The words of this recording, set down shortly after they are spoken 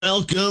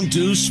Welcome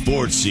to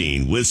Sports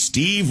Scene with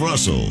Steve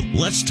Russell.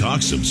 Let's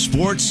talk some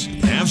sports,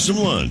 have some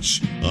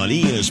lunch on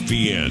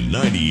ESPN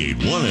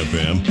 98.1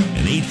 FM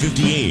and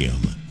 850 AM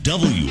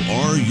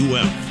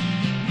WRUF.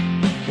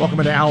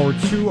 Welcome into Hour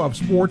 2 of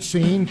Sports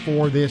Scene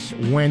for this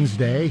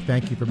Wednesday.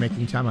 Thank you for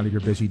making time out of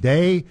your busy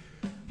day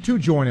to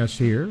join us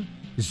here.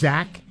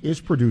 Zach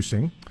is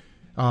producing.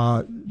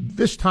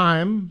 This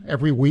time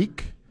every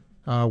week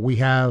we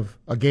have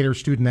a Gator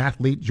student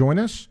athlete join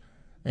us.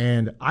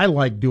 And I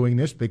like doing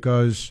this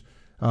because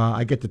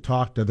I get to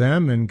talk to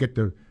them and get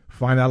to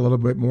find out a little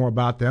bit more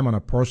about them on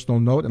a personal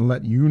note and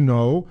let you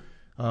know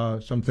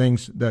some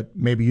things that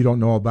maybe you don't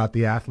know about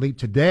the athlete.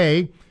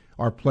 Today,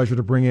 our pleasure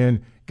to bring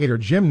in Gator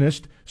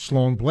gymnast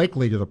Sloan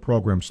Blakely to the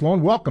program.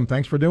 Sloan, welcome.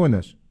 Thanks for doing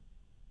this.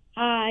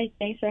 Hi.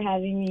 Thanks for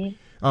having me.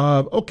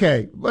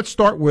 Okay, let's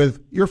start with,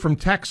 you're from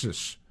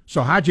Texas.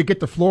 So how'd you get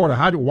to Florida?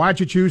 Why'd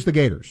you choose the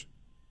Gators?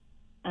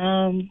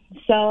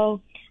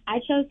 So I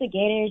chose the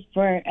Gators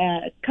for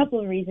a couple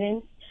of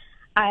reasons.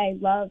 As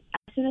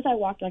soon as I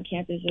walked on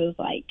campus, it was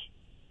like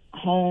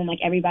home, like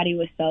everybody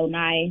was so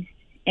nice.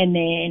 And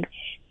then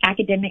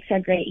academics are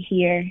great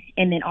here.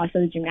 And then also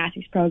the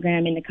gymnastics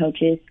program and the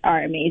coaches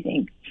are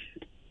amazing.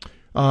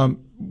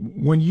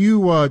 When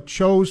you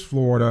chose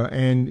Florida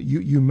and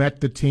you met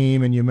the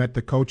team and you met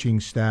the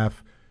coaching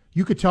staff,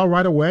 you could tell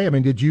right away. I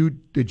mean, did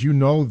you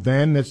know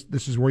then this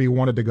is where you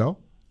wanted to go?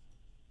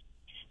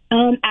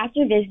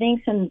 After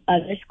visiting some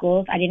other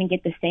schools, I didn't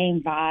get the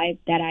same vibe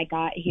that I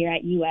got here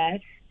at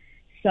UF.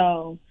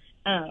 So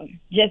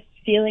just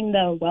feeling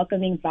the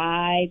welcoming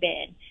vibe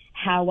and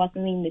how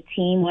welcoming the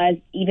team was,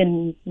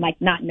 even like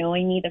not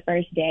knowing me the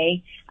first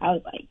day, I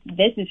was like,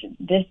 this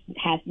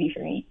has to be for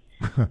me.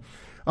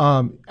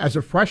 As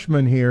a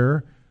freshman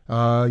here,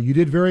 you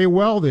did very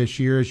well this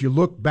year. As you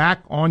look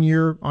back on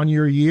your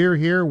year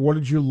here, what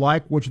did you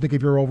like? What did you think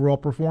of your overall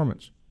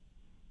performance?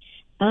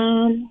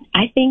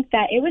 I think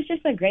that it was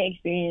just a great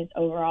experience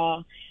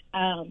overall.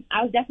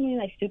 I was definitely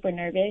like super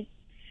nervous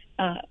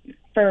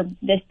for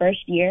this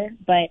first year,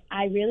 but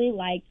I really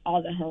liked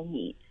all the home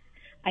meets.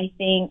 I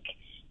think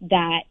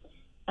that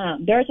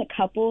there was a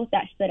couple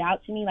that stood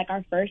out to me. Like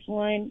our first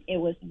one, it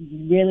was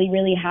really,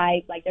 really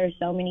hype. Like there were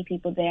so many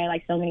people there,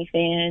 like so many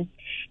fans.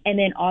 And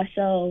then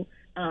also,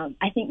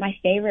 I think my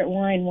favorite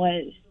one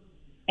was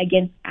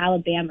against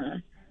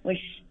Alabama,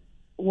 which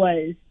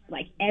was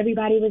like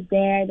everybody was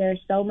there. There was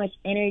so much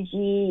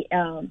energy.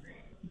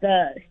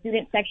 The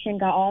student section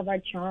got all of our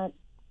chomps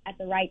at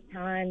the right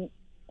time,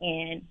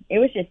 and it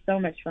was just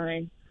so much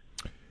fun.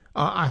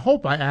 I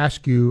hope I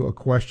ask you a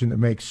question that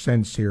makes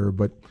sense here,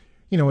 but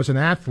you know, as an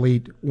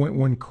athlete,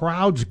 when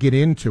crowds get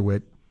into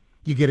it,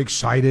 you get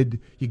excited,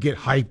 you get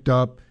hyped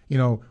up. You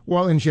know,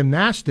 well, in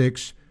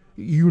gymnastics,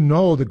 you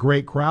know the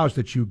great crowds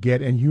that you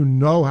get, and you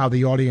know how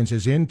the audience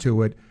is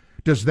into it.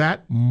 Does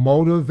that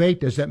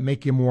motivate? Does that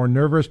make you more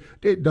nervous?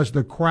 Does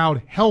the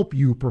crowd help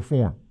you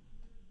perform?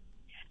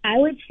 I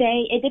would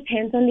say it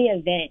depends on the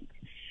event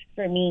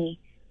for me.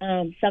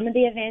 Some of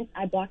the events,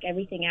 I block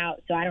everything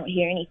out so I don't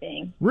hear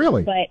anything.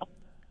 Really? But,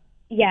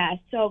 yeah,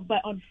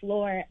 but on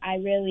floor, I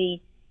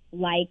really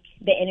like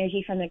the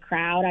energy from the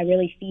crowd. I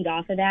really feed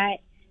off of that.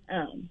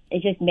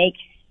 It just makes,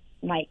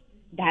 like,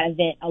 that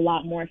event a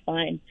lot more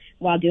fun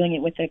while doing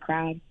it with the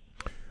crowd.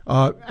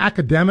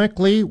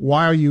 Academically,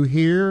 why are you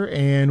here,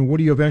 and what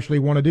do you eventually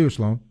want to do,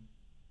 Sloan?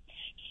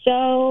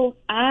 So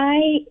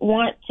I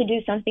want to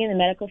do something in the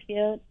medical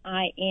field.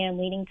 I am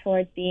leaning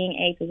towards being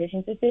a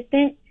physician's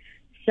assistant.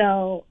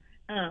 So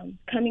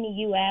coming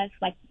to UF,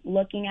 like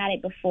looking at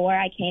it before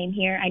I came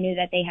here, I knew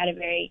that they had a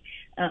very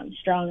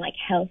strong like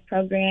health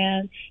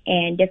program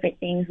and different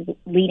things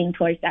leading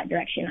towards that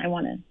direction I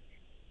want to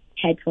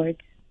head towards.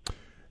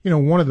 You know,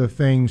 one of the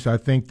things I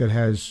think that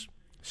has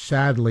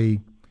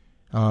sadly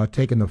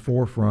taken the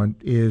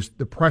forefront is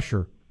the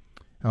pressure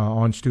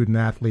on student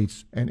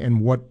athletes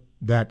and what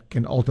that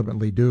can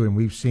ultimately do. And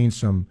we've seen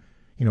some,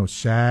 you know,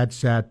 sad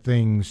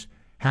things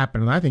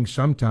happen. And I think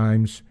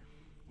sometimes,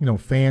 you know,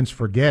 fans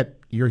forget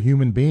you're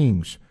human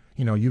beings.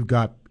 You know, you've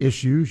got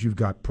issues, you've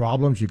got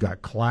problems, you've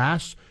got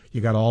class, you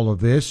got all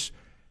of this.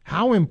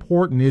 How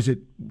important is it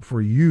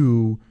for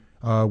you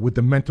with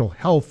the mental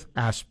health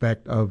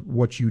aspect of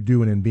what you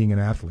do and in being an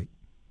athlete?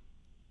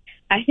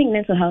 I think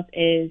mental health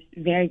is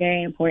very,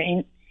 very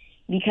important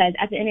because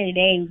at the end of the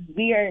day,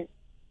 we are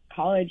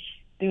college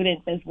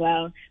students as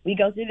well. We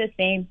go through the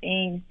same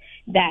things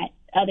that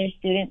other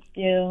students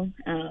do.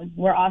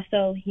 We're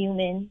also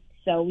human,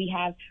 so we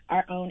have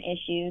our own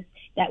issues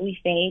that we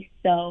face.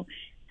 So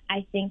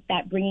I think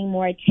that bringing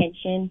more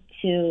attention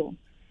to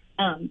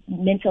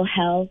mental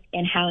health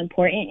and how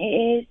important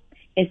it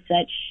is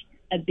such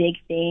a big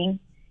thing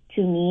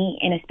to me,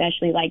 and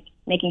especially like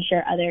making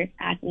sure other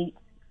athletes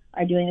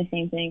are doing the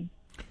same thing.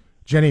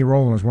 Jenny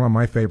Rowland is one of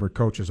my favorite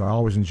coaches. I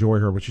always enjoy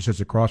her, but she sits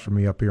across from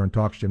me up here and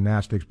talks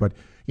gymnastics. But,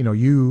 you know,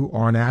 you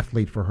are an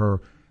athlete for her.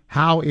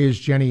 How is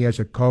Jenny as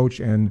a coach,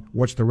 and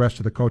what's the rest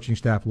of the coaching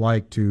staff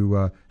like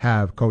to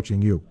have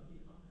coaching you?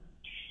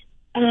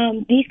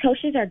 These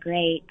coaches are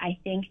great. I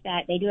think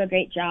that they do a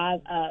great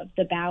job of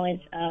the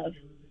balance of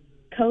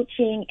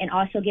coaching and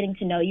also getting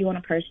to know you on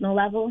a personal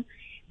level.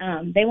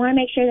 They want to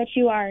make sure that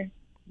you are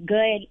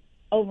good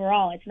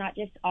overall. It's not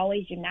just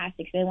always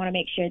gymnastics. They want to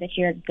make sure that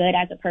you're good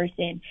as a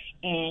person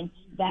and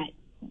that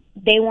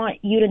they want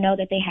you to know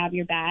that they have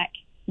your back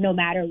no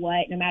matter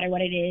what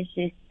it is,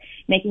 just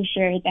making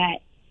sure that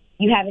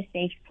you have a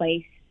safe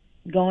place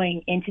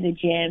going into the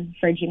gym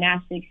for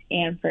gymnastics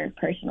and for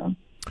personal.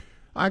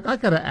 I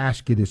got to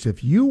ask you this.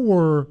 If you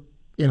were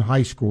in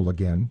high school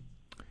again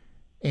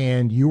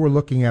and you were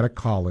looking at a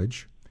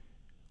college,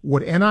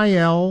 would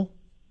NIL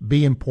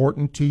be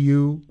important to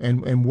you?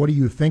 And what do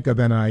you think of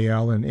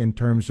NIL in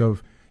terms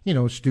of,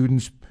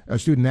 student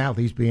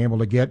athletes being able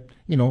to get,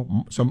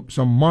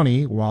 some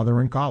money while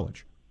they're in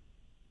college?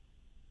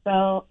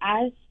 So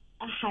as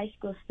a high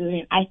school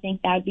student, I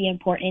think that would be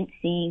important,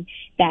 seeing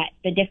that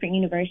the different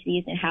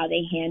universities and how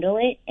they handle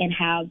it and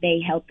how they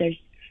help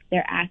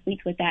their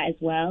athletes with that as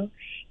well.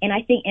 And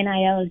I think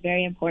NIL is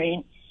very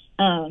important,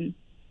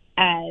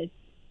 as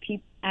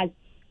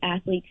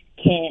athletes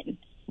can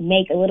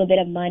make a little bit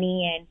of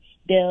money and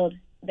build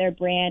their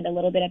brand a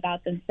little bit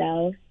about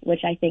themselves,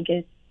 which I think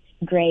is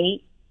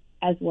great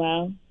as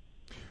well.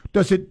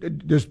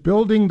 Does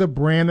building the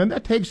brand, and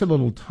that takes a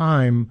little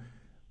time,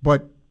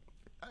 but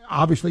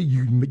obviously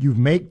you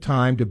make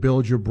time to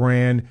build your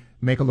brand,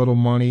 make a little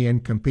money,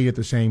 and compete at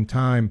the same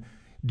time.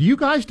 Do you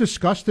guys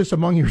discuss this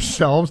among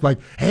yourselves? Like,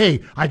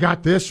 hey, I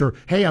got this, or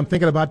hey, I'm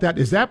thinking about that.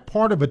 Is that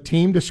part of a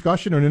team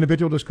discussion or an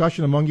individual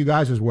discussion among you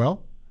guys as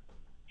well?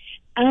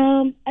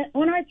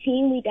 On our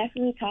team, we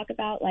definitely talk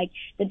about like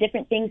the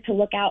different things to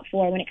look out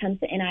for when it comes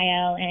to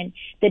NIL and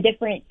the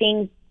different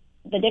things,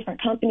 the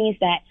different companies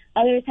that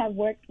others have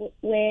worked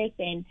with,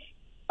 and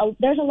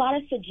there's a lot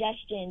of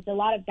suggestions, a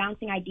lot of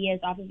bouncing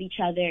ideas off of each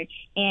other,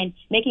 and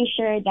making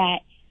sure that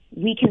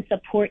we can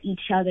support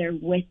each other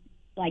with,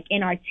 like,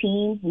 in our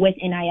team with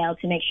NIL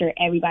to make sure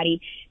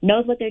everybody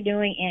knows what they're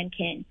doing and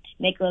can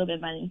make a little bit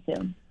of money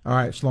too. All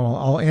right, Sloan,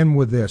 I'll end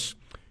with this.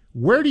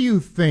 Where do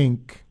you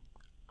think,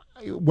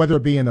 whether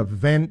it be an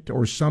event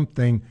or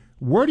something,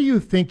 where do you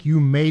think you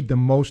made the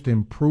most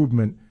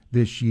improvement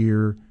this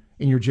year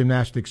in your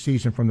gymnastics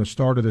season from the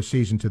start of the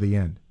season to the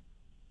end?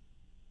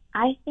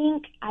 I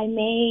think I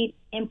made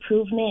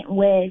improvement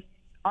with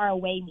our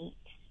away meets.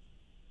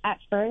 At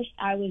first,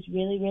 I was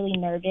really, really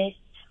nervous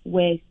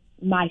with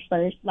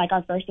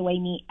our first away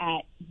meet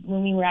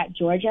when we were at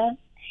Georgia,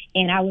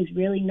 and I was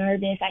really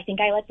nervous. I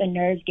think I let the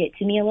nerves get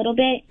to me a little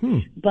bit,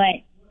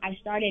 but I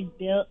started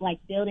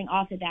building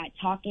off of that,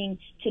 talking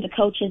to the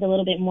coaches a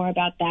little bit more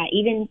about that,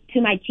 even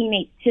to my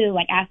teammates too,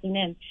 like asking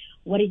them,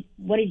 what did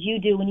you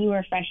do when you were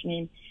a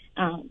freshman?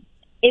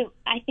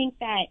 I think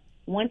that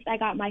once I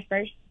got my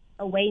first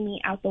away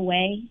meet out the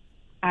way,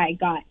 I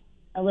got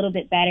a little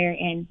bit better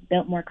and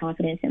built more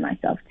confidence in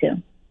myself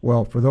too.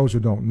 Well, for those who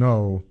don't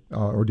know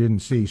or didn't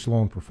see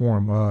Sloan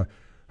perform,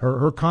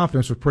 her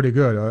confidence was pretty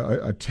good.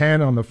 A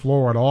 10 on the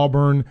floor at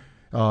Auburn,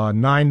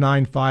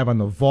 9.95 on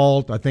the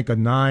vault, I think a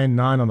 9.9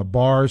 on the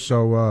bars.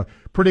 So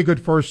pretty good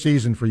first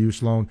season for you,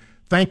 Sloan.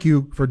 Thank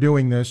you for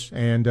doing this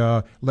and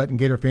letting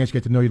Gator fans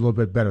get to know you a little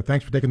bit better.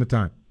 Thanks for taking the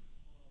time.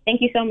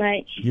 Thank you so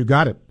much. You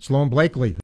got it. Sloan Blakely.